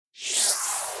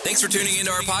Thanks for tuning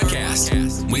into our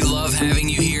podcast. We love having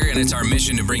you here, and it's our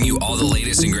mission to bring you all the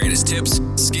latest and greatest tips,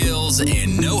 skills,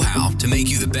 and know-how to make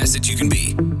you the best that you can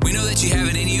be. We know that you have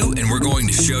it in you, and we're going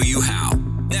to show you how.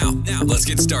 Now, let's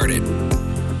get started.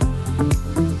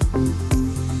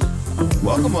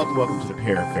 Welcome to the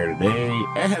Para Affair today.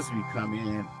 As we come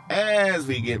in, as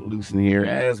we get loose in here,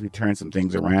 as we turn some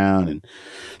things around and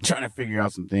trying to figure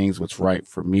out some things, what's right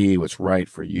for me, what's right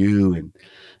for you, and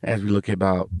as we talk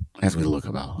about,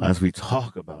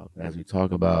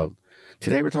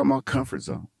 today we're talking about comfort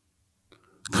zone.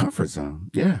 Comfort zone,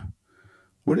 yeah.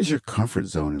 What is your comfort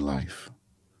zone in life?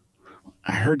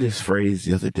 I heard this phrase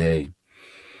the other day,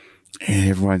 and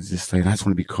everyone's just saying, I just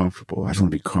want to be comfortable. I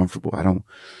don't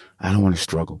want to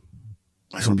struggle.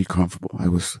 I just want to be comfortable.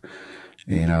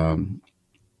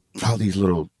 All these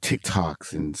little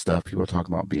TikToks and stuff, people are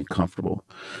talking about being comfortable.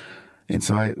 And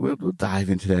so we'll dive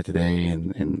into that today.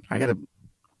 And I got to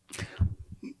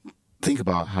think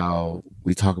about how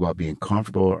we talk about being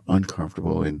comfortable or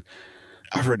uncomfortable. And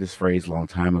I've heard this phrase a long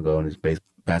time ago, and this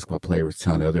basketball player was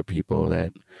telling other people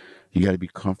that you got to be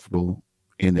comfortable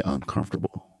in the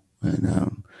uncomfortable.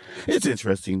 And it's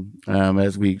interesting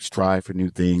as we strive for new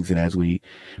things and as we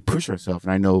push ourselves.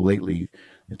 And I know lately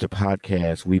at the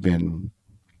podcast, we've been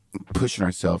pushing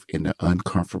ourselves in the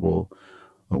uncomfortable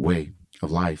way of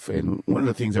life. And one of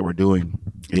the things that we're doing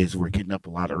is we're getting up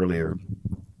a lot earlier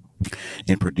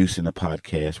in producing the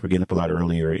podcast. We're getting up a lot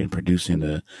earlier in producing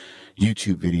the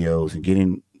YouTube videos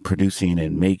and producing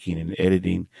and making and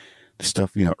editing the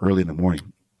stuff, early in the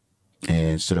morning.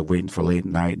 And instead of waiting for late at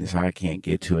night and say, I can't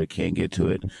get to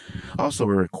it. Also,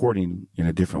 we're recording in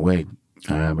a different way.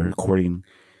 We're recording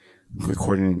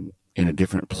in a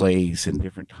different place and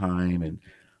different time. And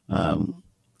I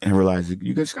realize that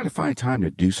you guys got to find time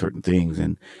to do certain things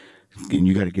and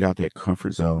you got to get out that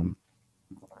comfort zone.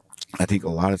 I think a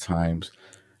lot of times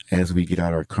as we get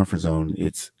out of our comfort zone,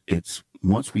 it's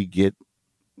once we get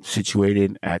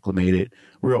situated, acclimated,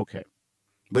 we're okay.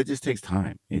 But it just takes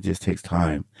time.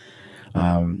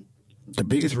 The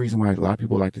biggest reason why a lot of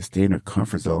people like to stay in their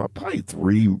comfort zone are probably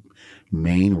three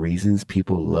main reasons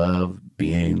people love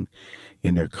being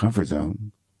in their comfort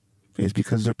zone is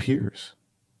because they're peers.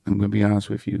 I'm going to be honest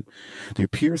with you. Their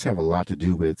peers have a lot to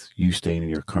do with you staying in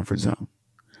your comfort zone.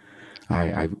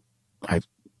 We're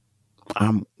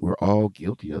all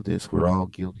guilty of this. We're all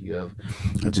guilty of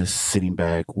just sitting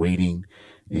back, waiting,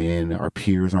 and our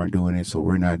peers aren't doing it, so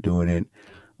we're not doing it.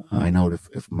 I know if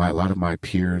a lot of my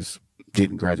peers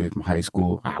didn't graduate from high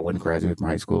school, I wouldn't graduate from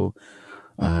high school.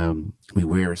 We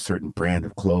wear a certain brand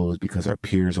of clothes because our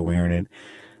peers are wearing it.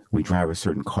 We drive a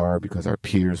certain car because our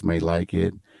peers may like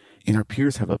it. And our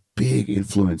peers have a big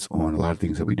influence on a lot of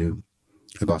things that we do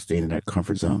about staying in that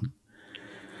comfort zone.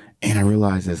 And I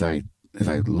realize as I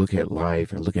look at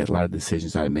life, I look at a lot of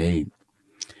decisions I made,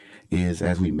 is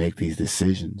as we make these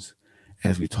decisions,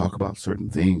 as we talk about certain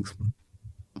things,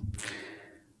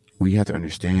 we have to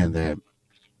understand that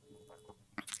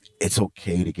it's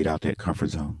okay to get out that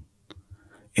comfort zone.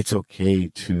 It's okay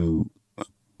to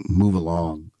move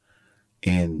along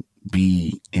and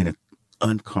be in an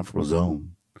uncomfortable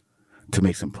zone to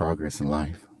make some progress in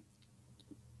life.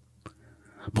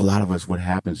 But a lot of us, what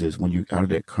happens is when you're out of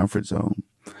that comfort zone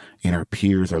and our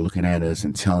peers are looking at us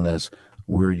and telling us,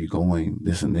 where are you going?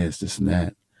 This and this and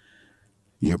that.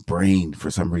 Your brain,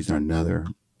 for some reason or another,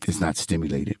 is not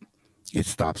stimulated. It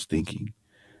stops thinking.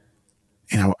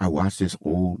 And I watch this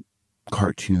old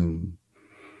cartoon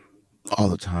all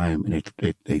the time, and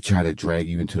they try to drag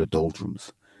you into the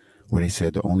doldrums, where they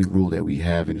said the only rule that we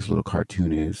have in this little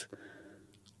cartoon is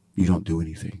you don't do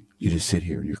anything. You just sit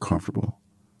here and you're comfortable.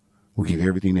 We'll give you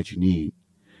everything that you need,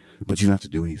 but you don't have to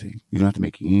do anything. You don't have to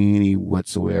make any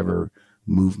whatsoever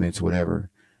movements, whatever.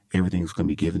 Everything's going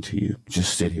to be given to you.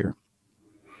 Just sit here.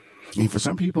 And for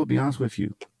some people, to be honest with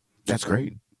you, that's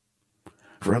great.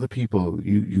 For other people,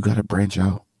 you got to branch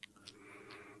out.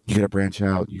 You got to branch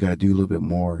out. You got to do a little bit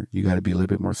more. You got to be a little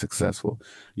bit more successful.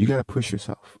 You got to push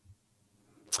yourself.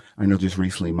 I know just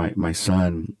recently my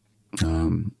son,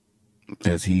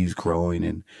 as he's growing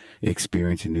and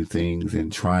experiencing new things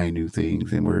and trying new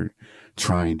things, and we're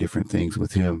trying different things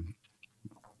with him,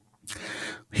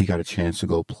 he got a chance to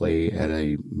go play at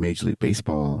a Major League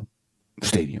Baseball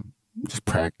stadium. Just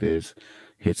practice,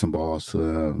 hit some balls.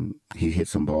 He hit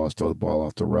some balls, throw the ball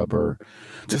off the rubber.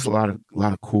 Just a lot of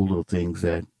cool little things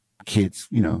that kids,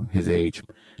 his age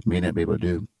may not be able to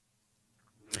do.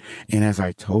 And as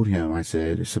I told him, I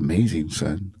said, it's amazing,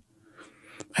 son.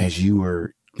 As you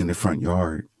were in the front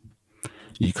yard,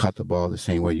 you caught the ball the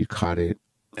same way you caught it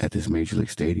at this Major League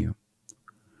Stadium.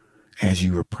 As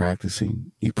you were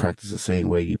practicing, you practiced the same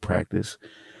way you practiced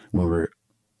when we were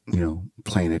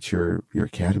playing at your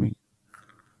academy.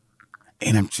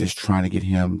 And I'm just trying to get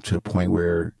him to the point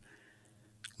where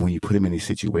when you put him in these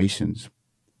situations,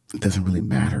 it doesn't really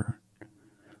matter.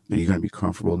 That you're going to be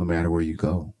comfortable no matter where you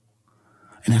go.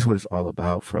 And that's what it's all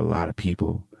about for a lot of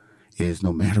people, is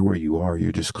no matter where you are,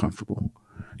 you're just comfortable.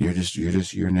 You're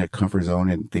in that comfort zone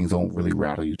and things don't really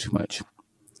rattle you too much.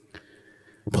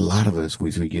 But a lot of us,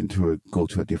 we go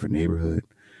to a different neighborhood,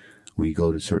 we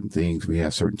go to certain things, we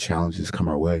have certain challenges come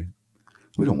our way.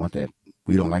 We don't want that.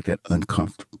 We don't like that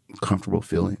uncomfortable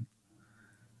feeling.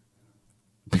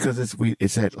 Because it's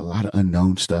that a lot of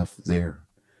unknown stuff there.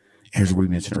 As we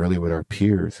mentioned earlier with our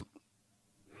peers,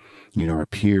 our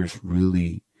peers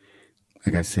really,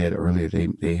 like I said earlier,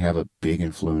 they have a big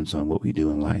influence on what we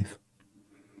do in life.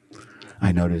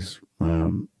 I noticed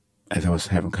as I was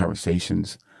having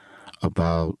conversations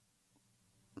about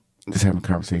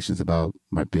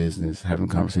my business, having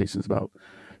conversations about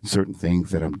certain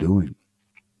things that I'm doing.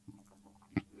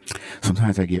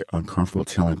 Sometimes I get uncomfortable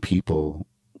telling people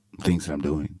things that I'm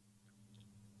doing.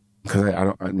 Because I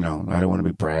don't want to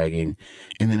be bragging.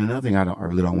 And then another thing I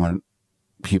really don't want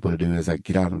people to do is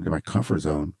get out of my comfort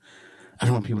zone. I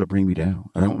don't want people to bring me down.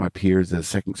 I don't want my peers to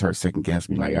start second guess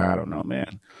me like, I don't know,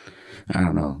 man. I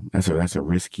don't know. That's a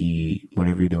risky,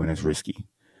 whatever you're doing, that's risky.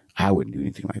 I wouldn't do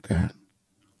anything like that.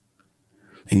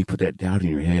 And you put that doubt in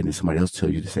your head and somebody else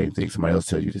tells you the same thing. Somebody else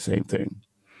tells you the same thing.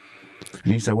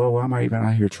 And you say, well, why am I even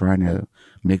out here trying to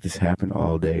make this happen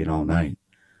all day and all night?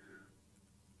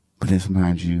 But then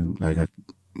sometimes you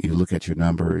look at your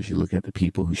numbers, you look at the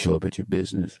people who show up at your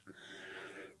business,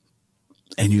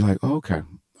 and you're like, oh, okay,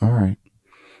 all right.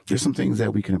 There's some things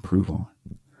that we can improve on.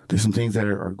 There's some things that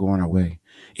are going our way.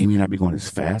 It may not be going as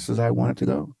fast as I want it to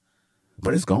go,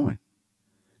 but it's going.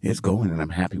 It's going, and I'm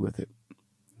happy with it.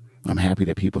 I'm happy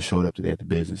that people showed up today at the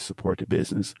business, support the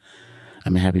business.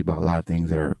 I'm happy about a lot of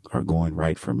things that are going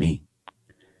right for me.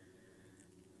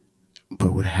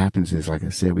 But what happens is, like I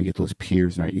said, we get those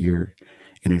peers in our ear,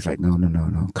 and it's like,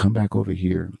 no. Come back over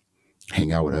here.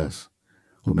 Hang out with us.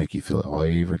 We'll make you feel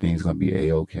everything's going to be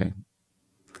A-okay.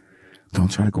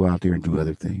 Don't try to go out there and do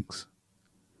other things.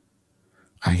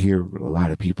 I hear a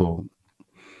lot of people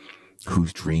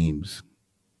whose dreams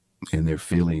and their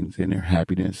feelings and their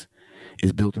happiness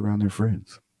is built around their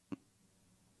friends.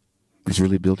 It's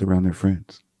really built around their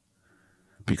friends.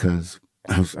 Because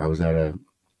I was at a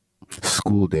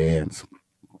school dance,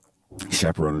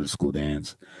 chaperoning the school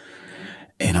dance,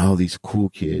 and all these cool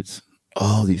kids,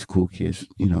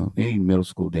 any middle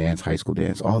school dance, high school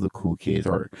dance, all the cool kids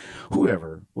or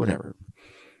whoever, whatever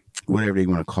they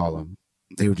want to call them,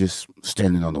 they were just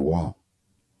standing on the wall.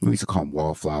 We used to call them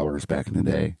wallflowers back in the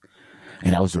day,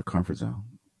 and that was their comfort zone.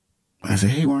 I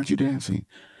said, hey, why aren't you dancing?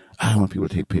 I don't want people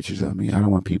to take pictures of me. I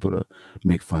don't want people to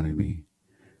make fun of me.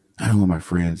 I don't want my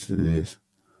friends to do this.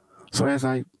 So as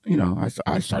I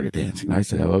started dancing. I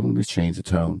said, oh, let's change the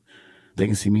tone. They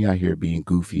can see me out here being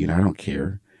goofy, and I don't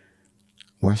care.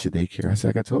 Why should they care? I said,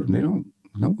 like I told them,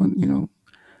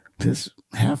 just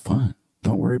have fun.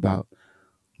 Don't worry about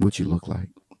what you look like.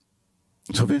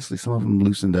 So eventually some of them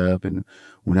loosened up and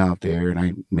went out there, and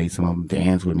I made some of them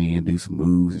dance with me and do some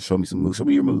moves and show me some moves. Show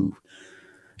me your move.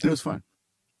 And it was fun.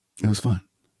 It was fun.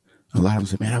 A lot of them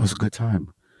said, man, that was a good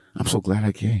time. I'm so glad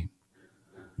I came.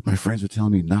 My friends were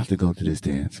telling me not to go to this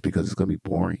dance because it's going to be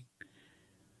boring.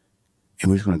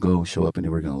 And we're just going to go and show up, and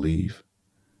then we're going to leave.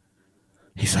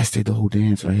 He said, I stayed the whole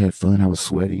dance. I had fun. I was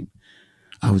sweating.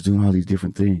 I was doing all these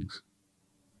different things.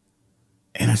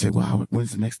 And I said, wow,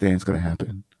 when's the next dance going to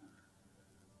happen?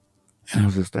 And I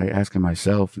was just asking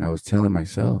myself, and I was telling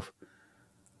myself,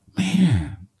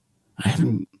 man, I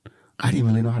didn't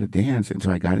really know how to dance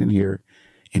until I got in here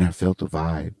and I felt the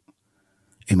vibe.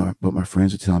 But my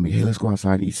friends were telling me, hey, let's go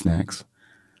outside and eat snacks.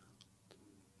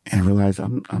 And I realized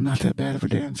I'm not that bad of a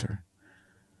dancer.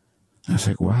 And I was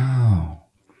like, wow.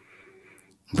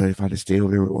 But if I'd have stayed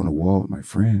over there on the wall with my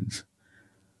friends,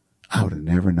 I would have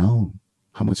never known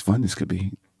how much fun this could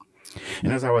be.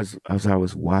 And as I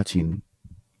was watching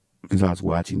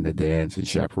the dance and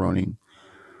chaperoning,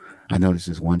 I noticed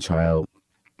this one child.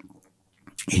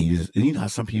 How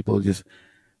some people they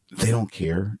don't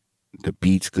care. The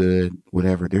beat's good,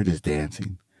 whatever. They're just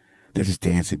dancing. They're just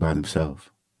dancing by themselves.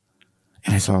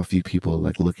 And I saw a few people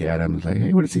look at him and like,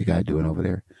 hey, what is this guy doing over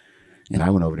there? And I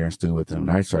went over there and stood with him,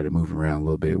 and I started moving around a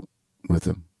little bit with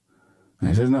him. And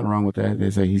I said, there's nothing wrong with that.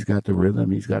 They say he's got the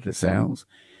rhythm, he's got the sounds,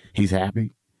 he's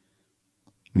happy.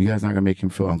 You guys not gonna make him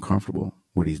feel uncomfortable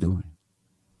what he's doing.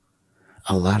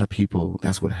 A lot of people,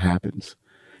 that's what happens.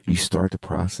 You start the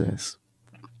process.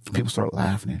 People start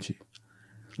laughing at you.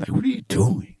 Like, what are you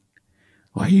doing?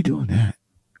 Why are you doing that?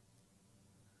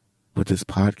 But this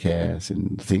podcast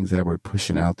and things that we're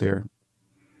pushing out there,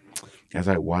 as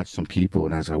I watch some people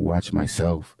and as I watch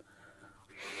myself,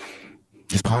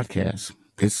 this podcast,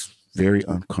 it's very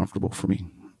uncomfortable for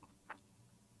me.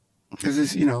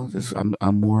 Because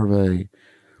I'm more of a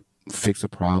fix a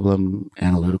problem,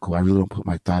 analytical. I really don't put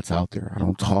my thoughts out there. I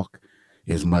don't talk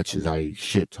as much as I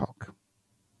should talk.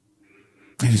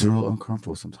 And it's real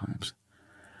uncomfortable sometimes.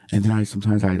 And then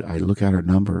I look at our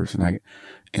numbers and I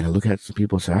look at some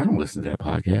people and say, I don't listen to that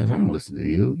podcast. I don't listen to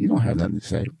you. You don't have nothing to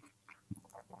say.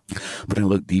 But I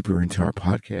look deeper into our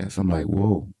podcast. I'm like,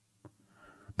 whoa,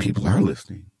 people are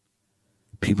listening.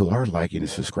 People are liking and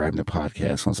subscribing to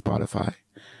podcasts on Spotify.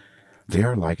 They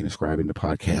are liking and subscribing to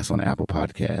podcasts on Apple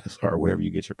Podcasts or wherever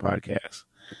you get your podcasts.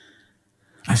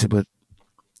 I said, but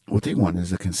what they want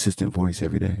is a consistent voice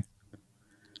every day.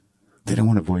 They don't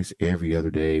want a voice every other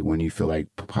day when you feel like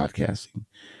podcasting.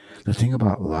 The thing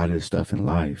about a lot of this stuff in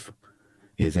life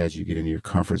is as you get into your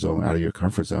comfort zone, out of your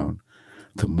comfort zone,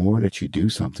 the more that you do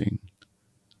something,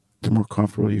 the more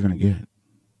comfortable you're going to get.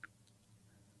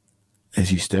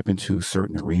 As you step into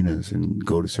certain arenas and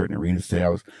go to certain arenas today, I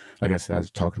was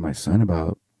talking to my son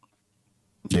about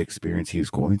the experience he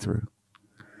was going through.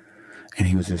 And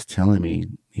he was just telling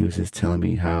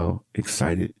me how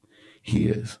excited he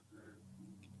is.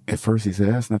 At first he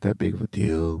said, that's not that big of a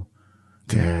deal.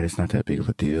 Dad, it's not that big of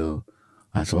a deal.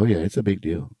 I said, oh yeah, it's a big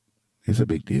deal. It's a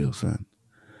big deal, son.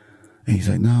 And he's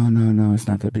like, no, it's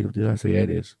not that big of a deal. I said, yeah, it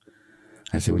is.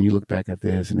 I said, when you look back at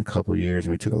this in a couple of years,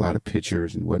 and we took a lot of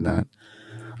pictures and whatnot,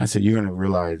 I said, you're going to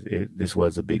realize this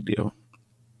was a big deal.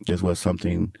 This was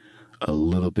something a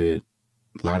lot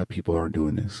of people aren't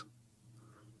doing this.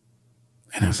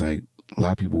 And I was like, a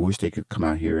lot of people wish they could come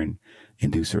out here and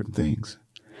do certain things.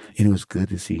 And it was good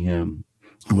to see him.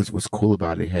 What's cool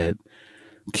about it, had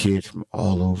kids from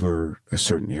all over a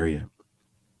certain area.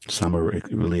 Some are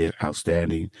really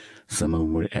outstanding. Some of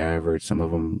them were average. Some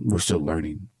of them were still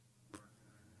learning.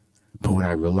 But what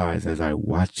I realized as I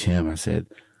watched him, I said,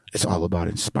 it's all about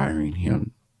inspiring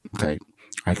him. Like,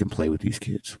 I can play with these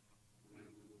kids.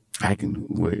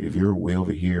 If you're way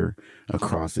over here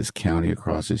across this county,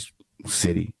 across this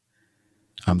city,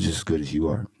 I'm just as good as you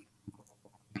are.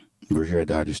 We're here at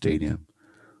Dodger Stadium.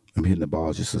 I'm hitting the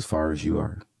ball just as far as you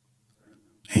are.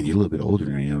 And you're a little bit older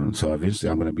than I am, so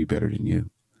eventually I'm going to be better than you.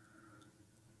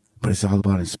 But it's all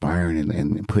about inspiring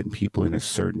and putting people in a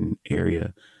certain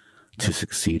area to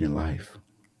succeed in life.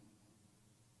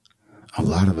 A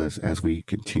lot of us, as we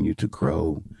continue to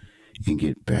grow and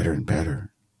get better and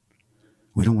better,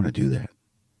 we don't want to do that.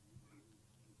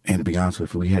 And to be honest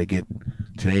with you, we had to get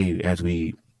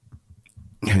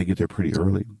there pretty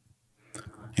early.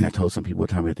 And I told some people what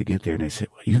time we had to get there, and they said,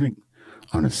 well,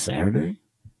 on a Saturday,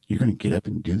 you're going to get up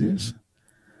and do this?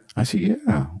 I said,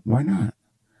 yeah, why not?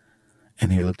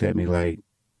 And they looked at me like,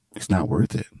 it's not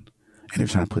worth it. And they're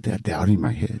trying to put that doubt in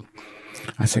my head.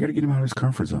 I said, I got to get him out of his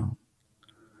comfort zone.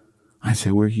 I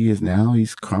said, where he is now,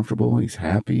 he's comfortable, he's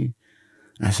happy.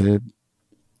 I said,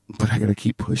 but I got to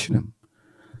keep pushing him.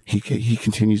 He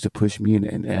continues to push me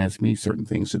and ask me certain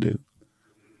things to do.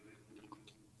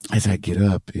 As I get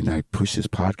up and I push this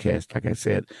podcast, like I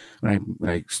said, when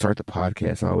I start the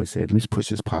podcast, I always said, let's push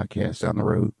this podcast down the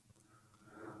road.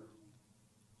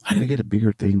 I got to get a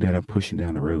bigger thing that I'm pushing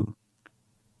down the road.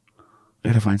 I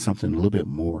got to find something a little bit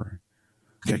more.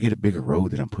 I got to get a bigger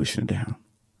road that I'm pushing down.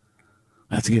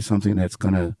 I have to get something that's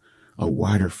a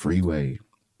wider freeway,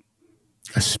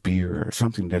 a spear, or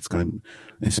something that's going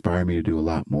to inspire me to do a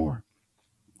lot more.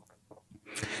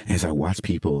 As I watch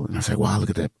people, and I say, wow, look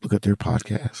at their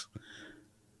podcast.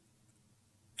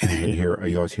 And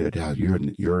you always hear that,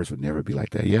 yours would never be like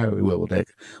that. Yeah, it will.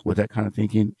 With that kind of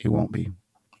thinking, it won't be.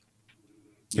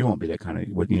 It won't be that kind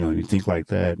of, you think like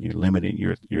that, and you're limiting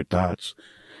your thoughts.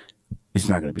 It's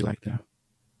not going to be like that.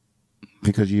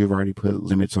 Because you've already put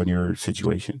limits on your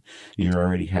situation. You're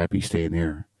already happy staying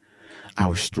there. I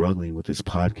was struggling with this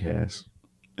podcast.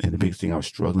 And the biggest thing I was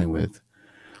struggling with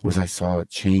was I saw it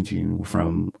changing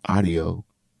from audio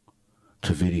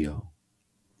to video.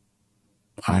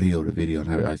 Audio to video.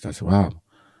 And I said, wow.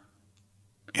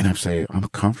 And I'm saying, I'm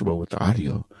comfortable with the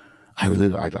audio. I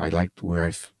like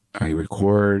where I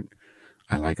record.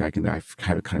 I've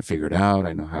kind of figured out.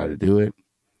 I know how to do it.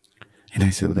 And I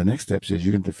said, well, the next step is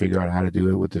you're going to figure out how to do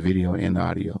it with the video and the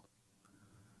audio.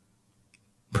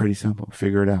 Pretty simple.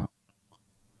 Figure it out.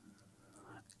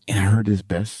 And I heard this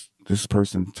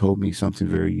person told me something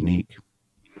very unique.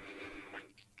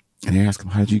 And I asked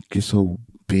him, how did you get so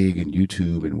big in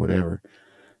YouTube and whatever?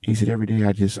 He said, every day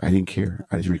I didn't care.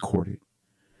 I just recorded.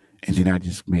 And then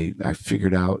I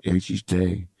figured out each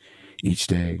day,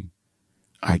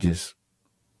 I just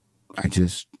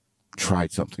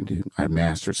tried something, I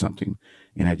mastered something,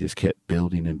 and I just kept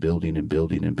building and building and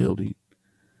building and building.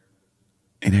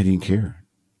 And I didn't care.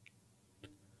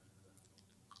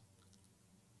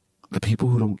 The people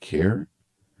who don't care,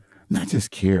 not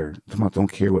just care,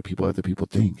 don't care what other people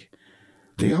think.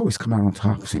 They always come out on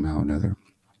top somehow or another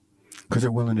because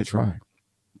they're willing to try.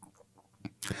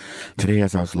 Today,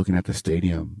 as I was looking at the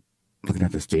stadium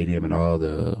and all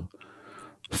the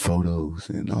photos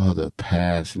and all the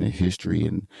past and the history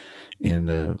and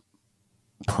the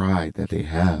pride that they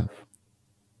have,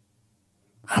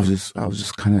 I was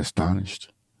just kind of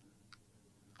astonished.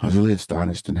 I was really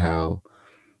astonished in how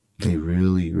they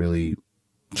really, really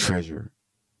treasure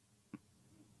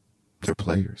their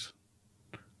players.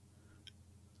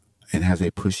 And as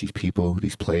they push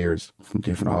these players from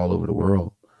different all over the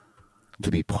world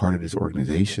to be part of this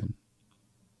organization,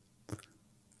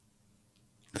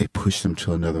 they push them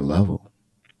to another level.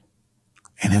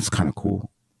 And that's kind of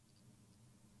cool.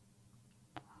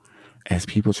 As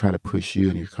people try to push you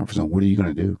in your comfort zone, what are you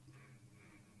going to do?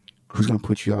 Who's going to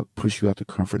push you out the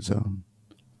comfort zone?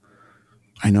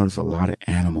 I notice a lot of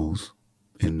animals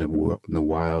in the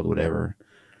wild, whatever,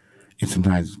 and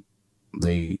sometimes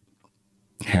they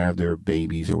have their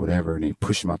babies or whatever, and they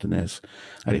push them out the nest,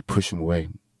 and they push them away.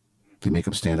 They make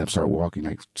them stand up, start walking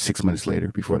like 6 minutes later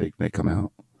before they come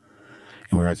out.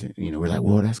 And we're like,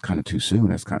 well, that's kind of too soon.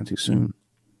 That's kind of too soon.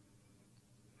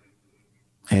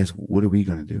 What are we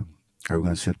going to do? Are we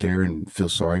going to sit there and feel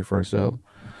sorry for ourselves?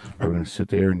 Are we going to sit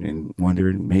there and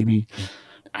wonder, maybe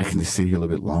I can just sit here a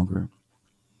little bit longer?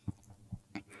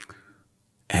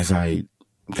 As I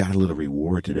got a little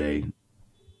reward today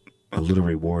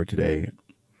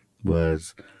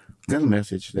was got a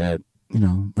message that,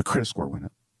 my credit score went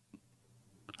up.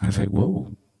 I was like,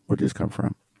 whoa, where'd this come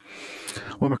from?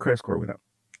 Well, my credit score went up.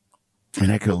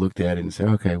 And I could have looked at it and said,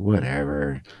 okay,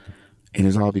 whatever. And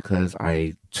it's all because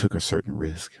I took a certain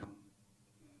risk.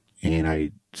 And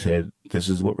I said, this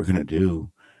is what we're going to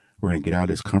do. We're going to get out of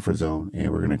this comfort zone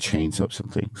and we're going to change up some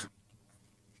things.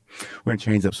 We're going to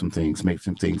change up some things, make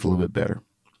some things a little bit better.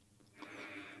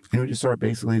 And we just start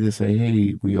basically to say,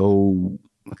 hey, we owe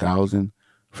 $1,000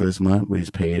 for this month. We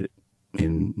just pay it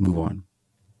and move on.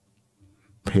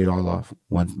 Pay it all off,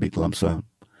 one big lump sum.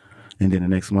 And then the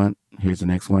next month, here's the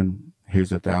next one.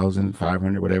 Here's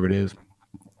 $1,500, whatever it is.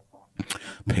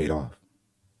 Pay it off.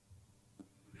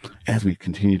 As we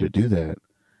continue to do that,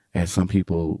 as some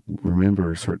people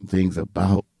remember certain things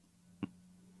about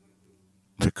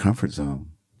the comfort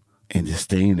zone and just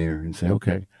staying there and say,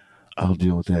 okay, I'll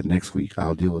deal with that next week.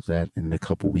 I'll deal with that in a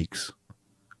couple weeks.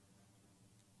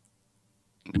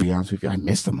 To be honest with you, I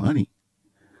miss the money.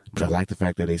 But I like the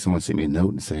fact that someone sent me a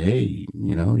note and say, hey,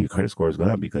 your credit score is going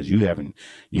up because you're doing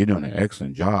an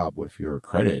excellent job with your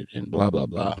credit and blah, blah,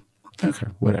 blah. Okay,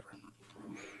 whatever.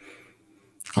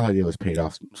 All I did was paid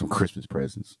off some Christmas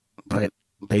presents. But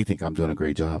they think I'm doing a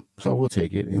great job. So we'll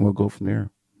take it and we'll go from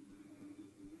there.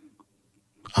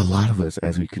 A lot of us,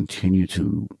 as we continue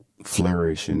to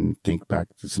flourish and think back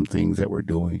to some things that we're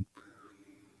doing,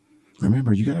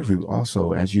 remember, you got to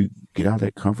also, as you get out of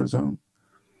that comfort zone,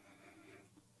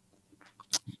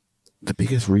 the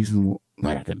biggest reason,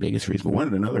 not the biggest reason, but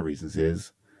one of the other reasons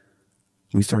is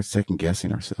we start second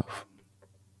guessing ourselves.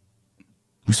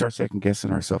 We start second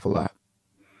guessing ourselves a lot.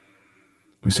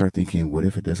 We start thinking, what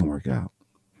if it doesn't work out?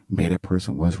 Maybe that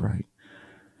person was right.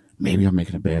 Maybe I'm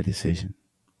making a bad decision.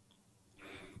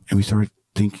 And we start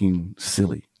thinking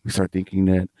silly. We start thinking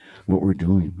that what we're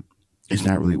doing is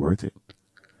not really worth it.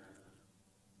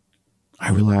 I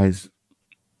realize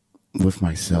with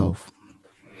myself,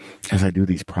 as I do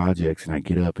these projects and I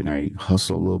get up and I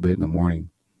hustle a little bit in the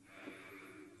morning,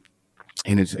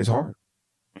 and it's hard.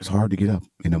 It's hard to get up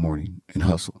in the morning and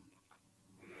hustle.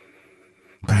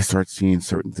 But I start seeing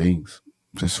certain things.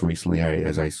 Just recently,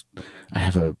 I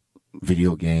have a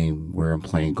video game where I'm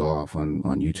playing golf on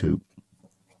YouTube.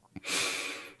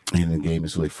 And the game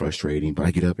is really frustrating, but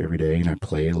I get up every day and I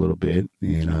play it a little bit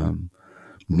and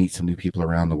meet some new people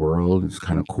around the world. It's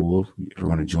kind of cool. If you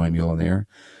want to join me on there,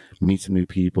 meet some new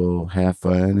people, have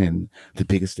fun. And the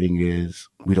biggest thing is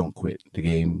we don't quit the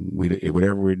game.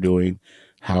 Whatever we're doing,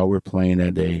 how we're playing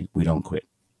that day, we don't quit.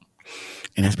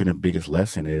 And that's been the biggest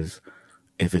lesson is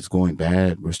if it's going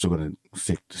bad, we're still going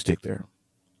to stick there.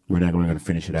 We're not going to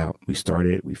finish it out. We start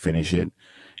it, we finish it,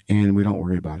 and we don't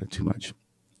worry about it too much.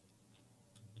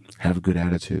 Have a good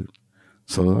attitude.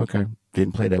 So, okay,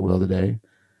 didn't play that well today.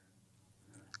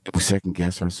 We second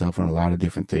guess ourselves on a lot of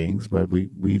different things, but we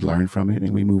learn from it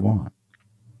and we move on.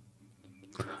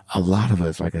 A lot of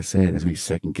us, like I said, as we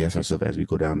second guess ourselves as we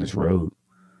go down this road,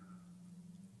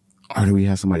 or do we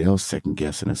have somebody else second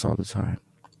guessing us all the time?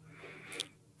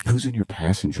 Who's in your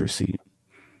passenger seat?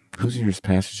 Who's in your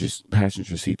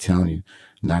passenger seat telling you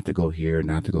not to go here,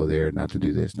 not to go there, not to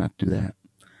do this, not to do that?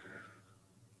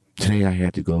 Today I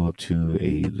had to go up to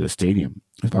the stadium.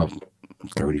 It's about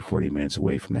 30, 40 minutes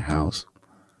away from the house.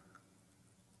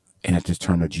 And I just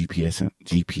turned the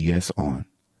GPS on.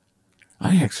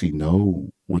 I actually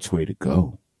know which way to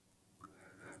go.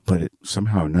 But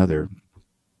somehow or another,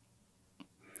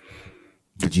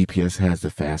 the GPS has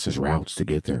the fastest routes to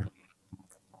get there.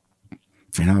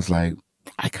 And I was like,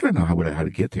 I kind of know how to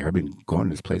get there. I've been going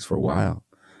to this place for a while.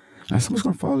 I said, I'm just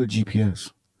going to follow the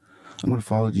GPS. I'm going to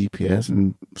follow the GPS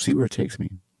and see where it takes me.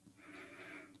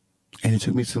 And it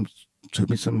took me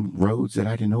some roads that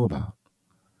I didn't know about.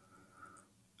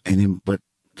 And then, but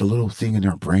the little thing in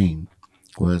our brain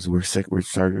was we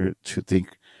started to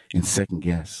think in second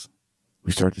guess.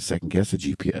 We started to second guess the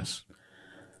GPS,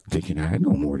 thinking I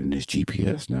know more than this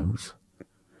GPS knows,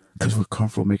 because we're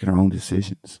comfortable making our own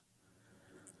decisions.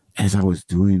 As I was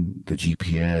doing the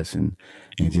GPS and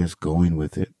just going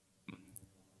with it,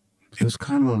 it was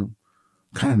kind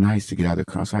of nice to get out of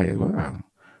the car. So wow,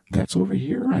 that's over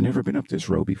here. I've never been up this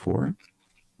road before.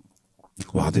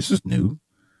 Wow, this is new.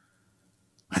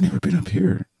 I've never been up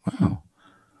here. Wow.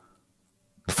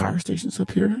 The fire station's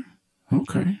up here?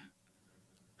 Okay.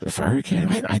 The fire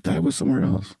academy? I thought it was somewhere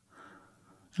else.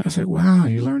 And I said, wow,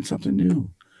 you learned something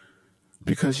new.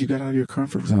 Because you got out of your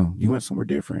comfort zone. You went somewhere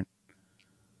different.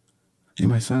 And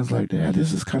my son's like, Dad,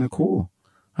 this is kind of cool.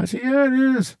 I said, yeah,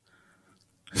 it is.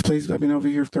 This place, I've been over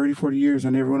here for 30, 40 years. I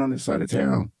never went on this side of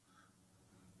town.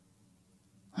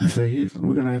 I said,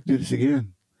 we're going to have to do this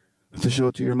again. I have to show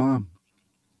it to your mom.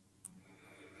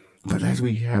 But as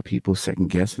we have people second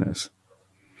guessing us,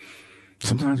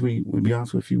 sometimes we be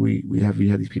honest with you, we have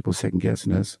these people second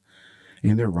guessing us,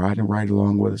 and they're riding right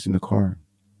along with us in the car.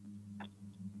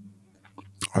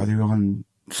 Are they on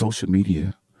social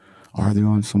media? Are they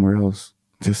on somewhere else,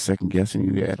 just second guessing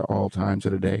you at all times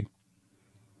of the day?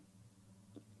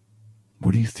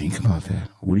 What do you think about that?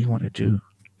 What do you want to do?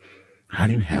 How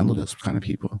do you handle those kind of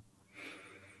people?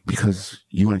 Because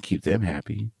you want to keep them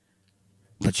happy,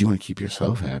 but you want to keep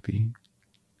yourself happy.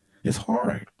 It's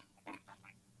hard.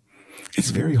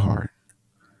 It's very hard.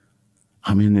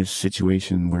 I'm in this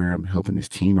situation where I'm helping this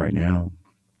team right now.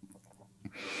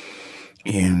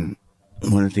 And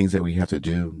one of the things that we have to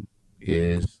do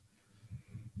is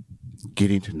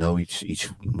getting to know each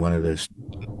one of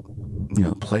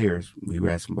the players. We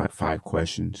ask them about 5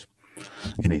 questions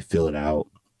and they fill it out.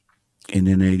 And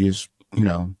then they just,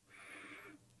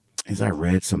 as I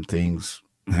read some things,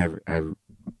 I've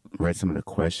read some of the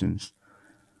questions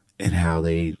and how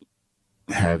they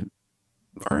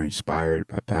are inspired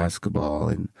by basketball.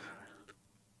 And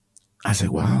I said,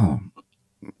 wow,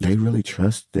 they really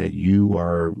trust that you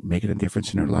are making a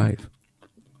difference in their life.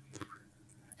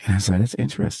 And I said, that's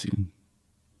interesting.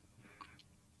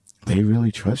 They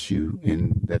really trust you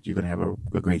and that you're going to have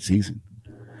a great season.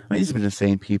 These have been the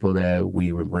same people that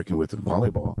we were working with in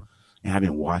volleyball, and I've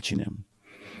been watching them.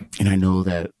 And I know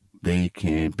that they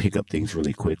can pick up things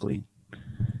really quickly.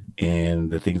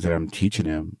 And the things that I'm teaching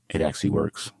them, it actually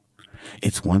works.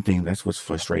 It's one thing, that's what's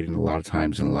frustrating a lot of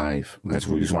times in life. That's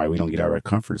the reason why we don't get out of our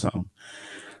comfort zone.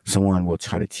 Someone will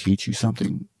try to teach you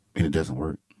something, and it doesn't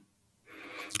work.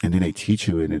 And then they teach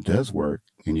you, and it does work,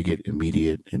 and you get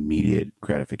immediate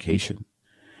gratification.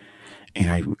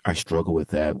 And I struggle with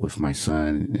that with my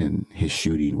son and his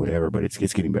shooting, whatever, but it's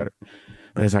getting better.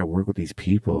 But as I work with these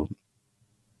people,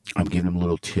 I'm giving them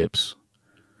little tips,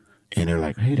 and they're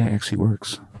like, hey, that actually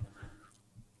works.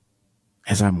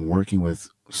 As I'm working with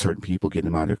certain people,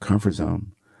 getting them out of their comfort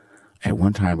zone, at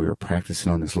one time we were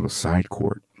practicing on this little side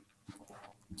court.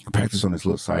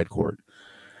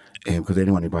 And because they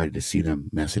didn't want anybody to see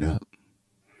them mess it up.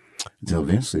 Until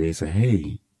eventually they said,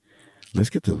 hey,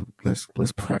 let's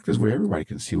practice where everybody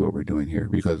can see what we're doing here,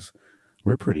 because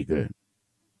we're pretty good.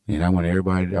 And I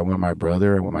want my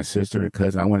brother, I want my sister and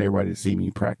cousin, I want everybody to see me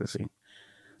practicing.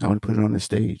 I want to put it on the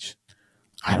stage.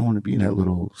 I don't want to be in that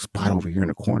little spot over here in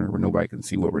the corner where nobody can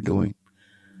see what we're doing.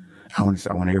 I want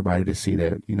everybody to see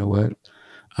that, you know what,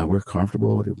 we're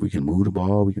comfortable, that we can move the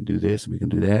ball, we can do this, we can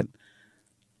do that.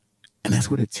 And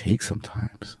that's what it takes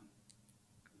sometimes.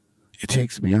 It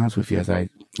takes, to be honest with you, as I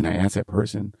ask that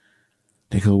person,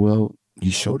 they go, well, you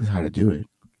showed us how to do it.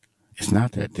 It's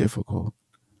not that difficult.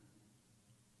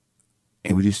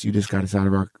 And you just got us out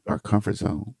of our comfort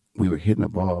zone. We were hitting the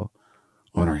ball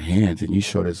on our hands, and you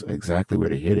showed us exactly where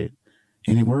to hit it.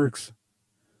 And it works.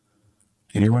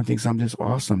 And everyone thinks I'm just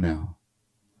awesome now.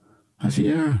 I said,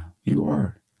 yeah, you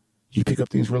are. You pick up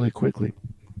things really quickly.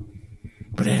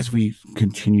 But as we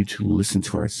continue to listen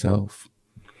to ourselves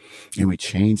and we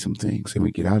change some things and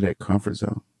we get out of that comfort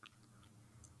zone.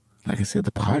 Like I said,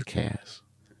 the podcast.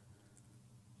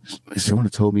 Someone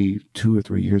had told me 2 or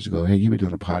 3 years ago, hey, you've been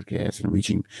doing a podcast and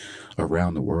reaching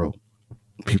around the world,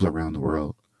 people around the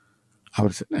world. I would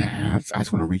have said, nah, I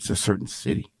just want to reach a certain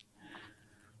city.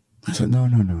 I said, no,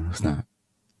 it's not.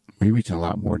 You're reaching a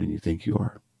lot more than you think you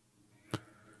are.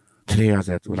 Today,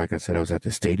 like I said, I was at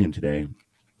the stadium today.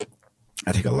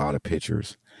 I take a lot of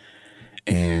pictures.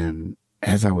 And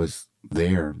as I was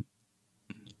there,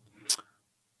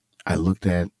 I looked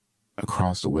at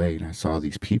across the way and I saw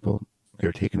these people. They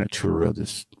were taking a tour of the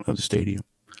stadium.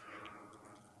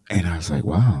 And I was like,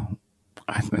 wow.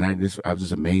 I was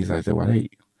just amazed. I said,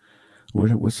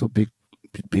 what's so big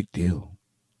deal?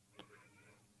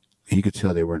 And you could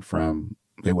tell they weren't from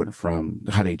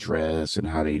how they dress and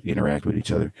how they interact with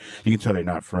each other. You can tell they're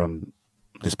not from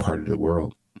this part of the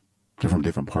world. They're from a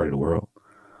different part of the world.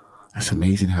 It's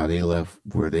amazing how they left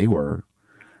where they were,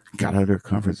 got out of their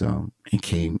comfort zone, and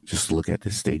came just to look at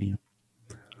this stadium.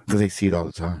 Because they see it all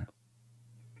the time.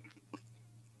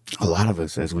 A lot of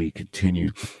us, as we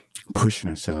continue pushing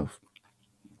ourselves,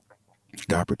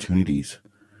 the opportunities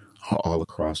are all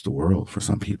across the world for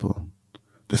some people.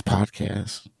 This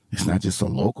podcast, it's not just a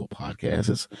local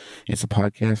podcast. It's a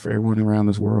podcast for everyone around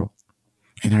this world.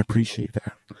 And I appreciate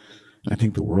that. And I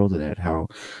think the world of that, how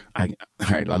I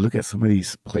look at some of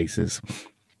these places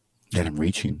that I'm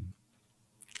reaching,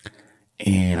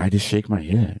 and I just shake my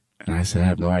head. And I say, I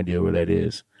have no idea where that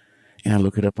is. And I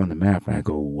look it up on the map and I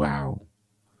go, wow.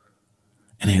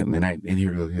 And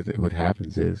here what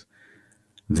happens is,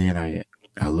 then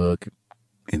I look,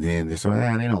 and then they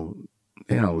don't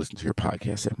listen to your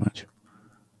podcast that much.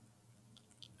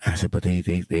 And I said, but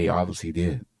they obviously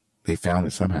did. They found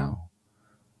it somehow.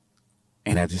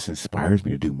 And that just inspires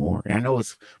me to do more. And I know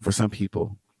it's, for some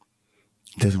people,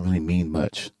 it doesn't really mean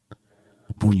much.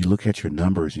 But when you look at your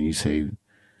numbers and you say,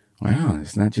 wow,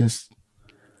 it's not just,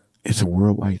 it's a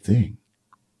worldwide thing.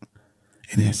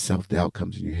 And then self-doubt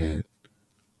comes in your head.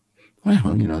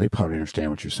 Well, they probably understand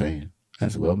what you're saying. I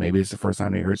said, well, maybe it's the first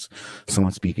time they heard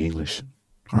someone speak English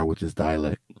or with this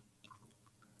dialect.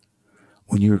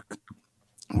 When you're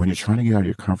trying to get out of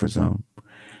your comfort zone,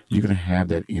 you're going to have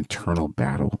that internal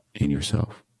battle in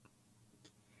yourself.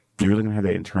 You're really going to have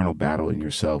that internal battle in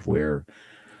yourself where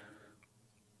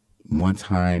one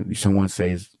time someone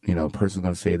says, a person's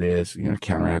going to say this,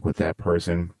 counteract with that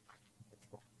person,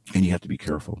 and you have to be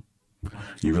careful.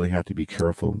 You really have to be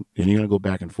careful. And you're going to go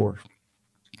back and forth.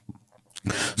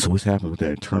 So what's happening with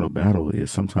that internal battle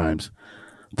is sometimes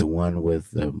the one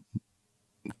with the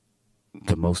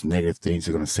most negative things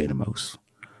are going to say the most.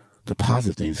 The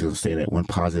positive things are going to say that one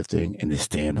positive thing and they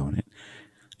stand on it.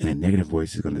 And the negative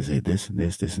voice is going to say this and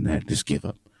this, this and that. Just give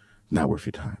up. Not worth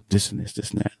your time. This and this, this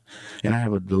and that. And I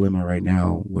have a dilemma right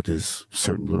now with this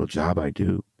certain little job I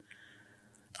do.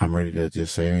 I'm ready to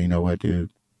just say, you know what,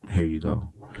 dude? Here you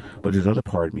go. But there's other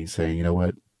part of me saying, you know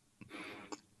what?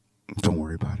 Don't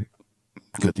worry about it.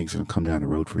 Good things are going to come down the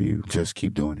road for you. Just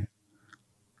keep doing it.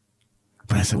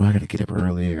 But I said, well, I got to get up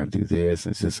early. I got to do this.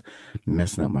 And it's just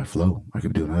messing up my flow. I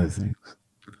could be doing other things.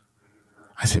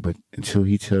 I said, but until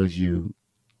he tells you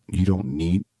you don't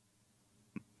need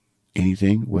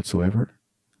anything whatsoever,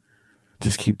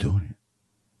 just keep doing it.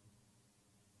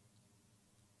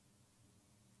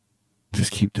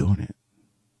 Just keep doing it.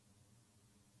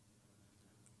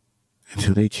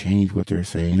 Until they change what they're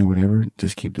saying or whatever,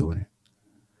 just keep doing it.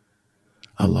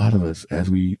 A lot of us, as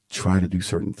we try to do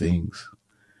certain things,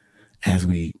 as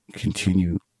we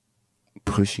continue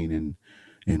pushing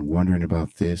and wondering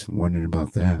about this and wondering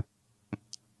about that,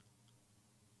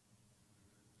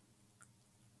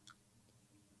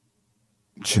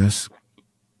 just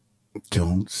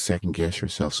don't second guess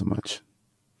yourself so much.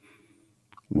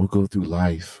 We'll go through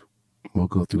life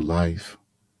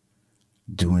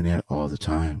doing that all the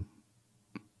time.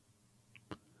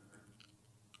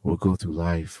 We'll go through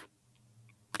life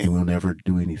and we'll never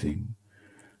do anything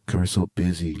because we're so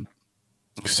busy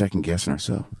second guessing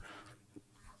ourselves.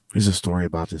 There's a story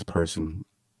about this person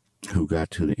who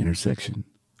got to the intersection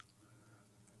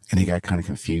and they got kind of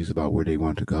confused about where they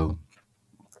wanted to go.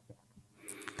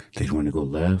 They want to go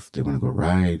left, they want to go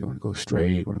right, they want to go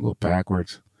straight, they want to go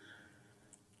backwards.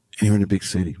 And they're in a big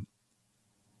city.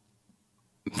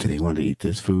 So they wanted to eat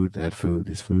this food, that food,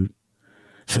 this food.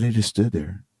 So they just stood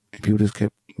there. And people just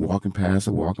kept walking past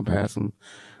them,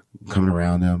 coming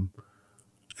around them.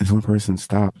 And one person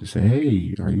stopped and said,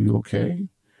 hey, are you okay?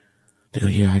 They go,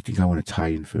 yeah, I think I want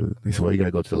Italian food. They said, well, you got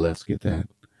to go to the left to get that.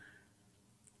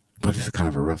 But it's kind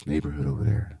of a rough neighborhood over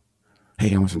there.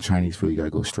 Hey, I want some Chinese food. You got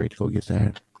to go straight to go get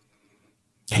that.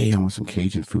 Hey, I want some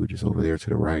Cajun food. It's over there to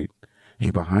the right. Hey,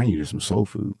 behind you, there's some soul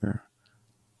food there.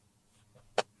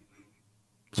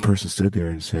 This person stood there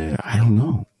and said, I don't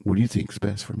know. What do you think is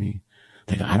best for me?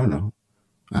 Like, I don't know.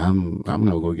 I'm going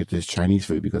to go get this Chinese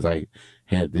food because I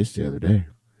had this the other day.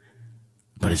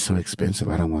 But it's so expensive.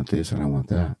 I don't want this. I don't want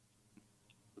that.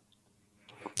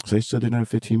 So they stood there another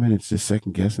 15 minutes just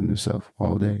second guessing themselves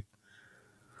all day.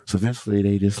 So eventually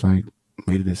they just like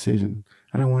made a decision.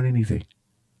 I don't want anything.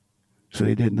 So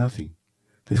they did nothing.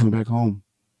 They just went back home.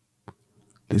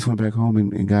 They just went back home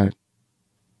and got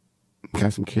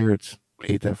some carrots,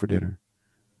 ate that for dinner.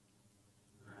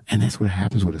 And that's what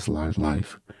happens with us a lot in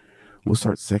life. We'll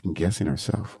start second guessing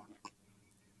ourselves.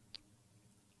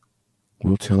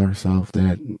 We'll tell ourselves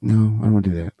that, no, I don't want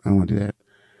to do that. I don't want to do that.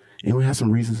 And we have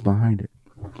some reasons behind it.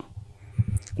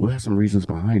 We'll have some reasons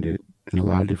behind it in a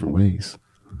lot of different ways.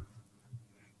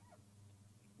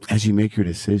 As you make your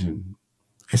decision,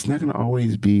 it's not going to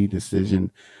always be a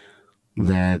decision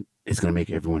that is going to make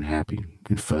everyone happy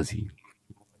and fuzzy.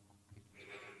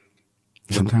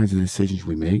 Sometimes the decisions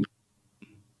we make,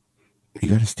 you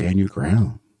got to stand your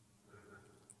ground.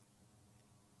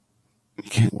 You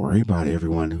can't worry about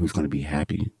everyone who's going to be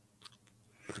happy.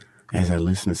 As I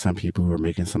listen to some people who are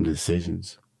making some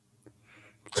decisions,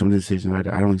 I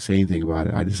don't say anything about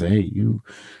it. I just say, hey, you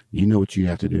know what you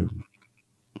have to do.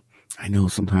 I know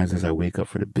sometimes as I wake up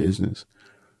for the business,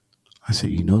 I say,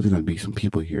 you know there's going to be some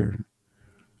people here.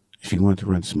 If you want it to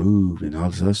run smooth and all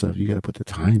this other stuff, you got to put the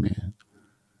time in.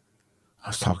 I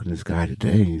was talking to this guy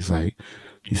today, and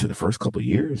he said the first couple of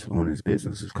years on his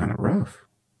business was kind of rough.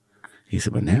 He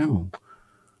said, but now,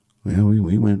 well,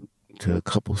 we went to a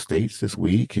couple states this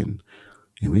week, and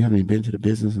we haven't even been to the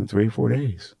business in 3 or 4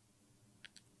 days.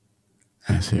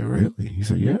 And I said, really? He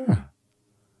said, yeah.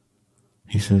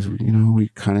 He says, we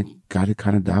kind of got it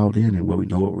kind of dialed in and we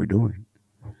know what we're doing.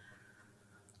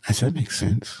 I said, that makes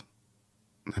sense.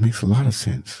 That makes a lot of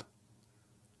sense.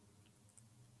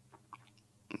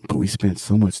 But we spent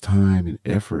so much time and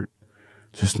effort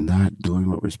just not doing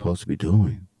what we're supposed to be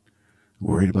doing.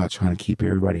 Worried about trying to keep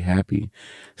everybody happy.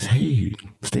 Say, hey,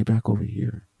 stay back over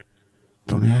here.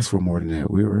 Don't ask for more than that.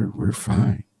 We're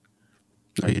fine.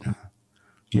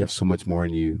 You have so much more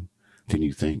in you than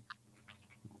you think.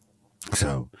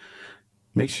 So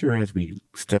make sure as we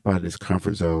step out of this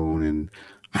comfort zone, and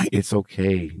it's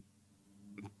okay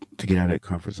to get out of that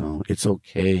comfort zone. It's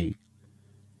okay.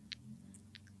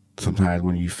 Sometimes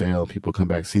when you fail, people come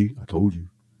back, see, I told you.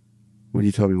 When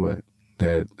you tell me what?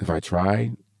 That if I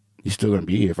try, you're still going to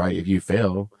be here. If you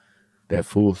fail, that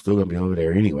fool's still going to be over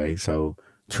there anyway. So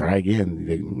try again,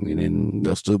 and then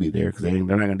they'll still be there because they're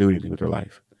not going to do anything with their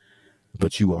life.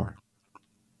 But you are.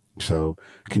 So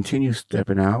continue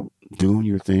stepping out, doing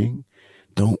your thing.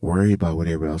 Don't worry about what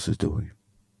everybody else is doing.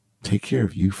 Take care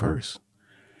of you first.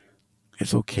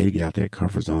 It's okay to get out that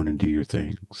comfort zone and do your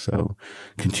thing. So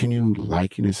continue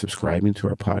liking and subscribing to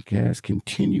our podcast.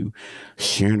 Continue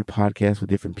sharing the podcast with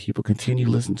different people. Continue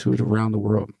listening to it around the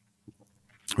world.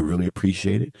 We really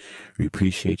appreciate it. We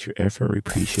appreciate your effort. We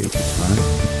appreciate your time.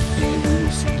 And we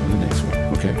will see you on the next one.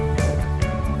 Okay.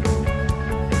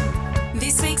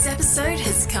 This week's episode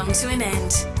has come to an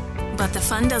end. But the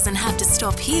fun doesn't have to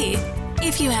stop here.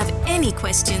 If you have any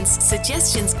questions,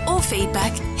 suggestions, or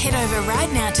feedback, head over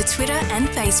right now to Twitter and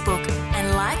Facebook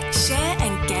and like, share,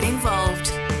 and get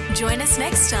involved. Join us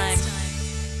next time.